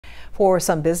For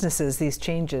some businesses, these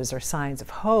changes are signs of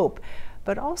hope,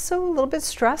 but also a little bit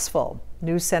stressful.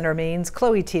 News Center Maine's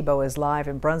Chloe Thibault is live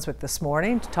in Brunswick this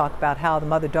morning to talk about how the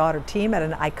mother-daughter team at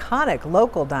an iconic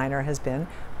local diner has been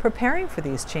preparing for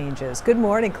these changes. Good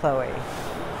morning, Chloe.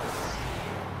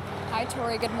 Hi,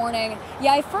 Tori. Good morning.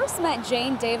 Yeah, I first met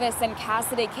Jane Davis and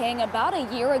Cassidy King about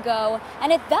a year ago,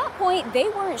 and at that point, they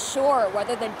weren't sure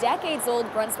whether the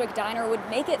decades-old Brunswick Diner would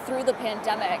make it through the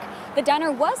pandemic. The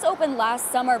diner was open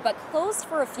last summer, but closed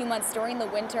for a few months during the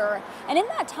winter. And in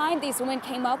that time, these women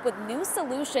came up with new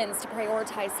solutions to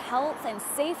prioritize health and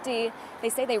safety. They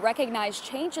say they recognize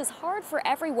change is hard for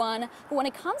everyone, but when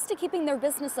it comes to keeping their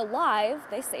business alive,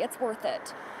 they say it's worth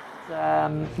it.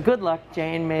 Good luck,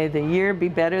 Jane. May the year be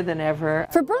better than ever.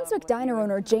 For Brunswick Diner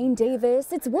owner Jane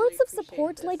Davis, it's words of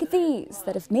support like these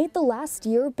that have made the last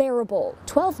year bearable.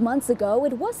 12 months ago,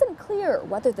 it wasn't clear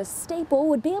whether the staple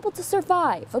would be able to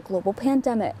survive a global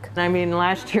pandemic. I mean,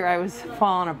 last year I was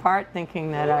falling apart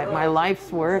thinking that my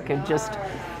life's work had just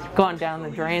gone down the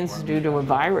drains due to a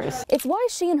virus. It's why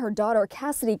she and her daughter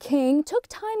Cassidy King took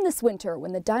time this winter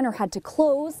when the diner had to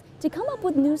close to come up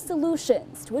with new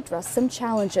solutions to address some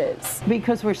challenges.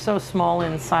 Because we're so small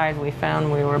inside, we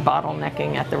found we were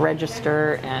bottlenecking at the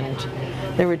register and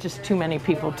there were just too many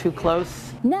people too close.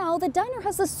 Now the diner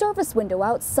has a service window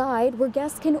outside where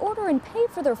guests can order and pay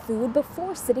for their food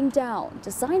before sitting down,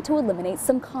 designed to eliminate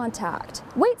some contact.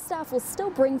 Wait staff will still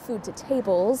bring food to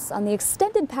tables on the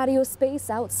extended patio space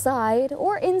outside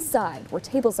or inside, where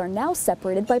tables are now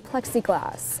separated by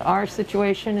plexiglass. Our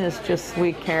situation is just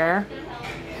we care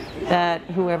that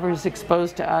whoever's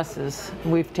exposed to us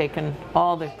we've taken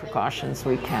all the precautions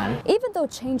we can. Even though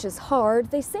change is hard,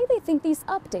 they say they think these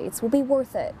updates will be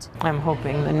worth it. I'm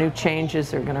hoping the new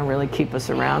changes are going to really keep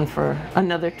us around for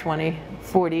another 20,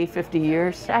 40, 50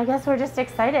 years. I guess we're just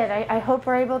excited. I hope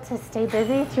we're able to stay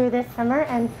busy through this summer,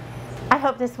 and I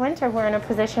hope this winter we're in a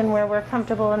position where we're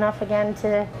comfortable enough again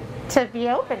to be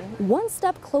open. One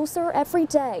step closer every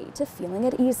day to feeling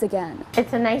at ease again.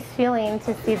 It's a nice feeling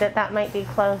to see that might be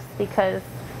close, because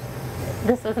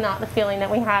this was not the feeling that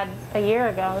we had a year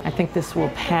ago. I think this will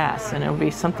pass and it'll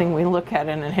be something we look at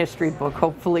in a history book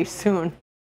hopefully soon.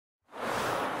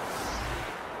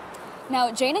 Now,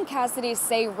 Jane and Cassidy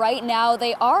say right now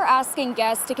they are asking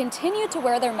guests to continue to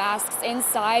wear their masks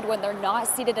inside when they're not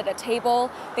seated at a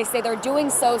table. They say they're doing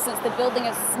so since the building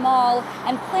is small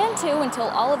and plan to until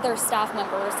all of their staff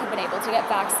members have been able to get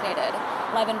vaccinated.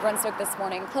 Live in Brunswick this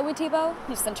morning, Chloe Thibault,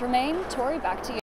 News Center Maine. Tori, back to you.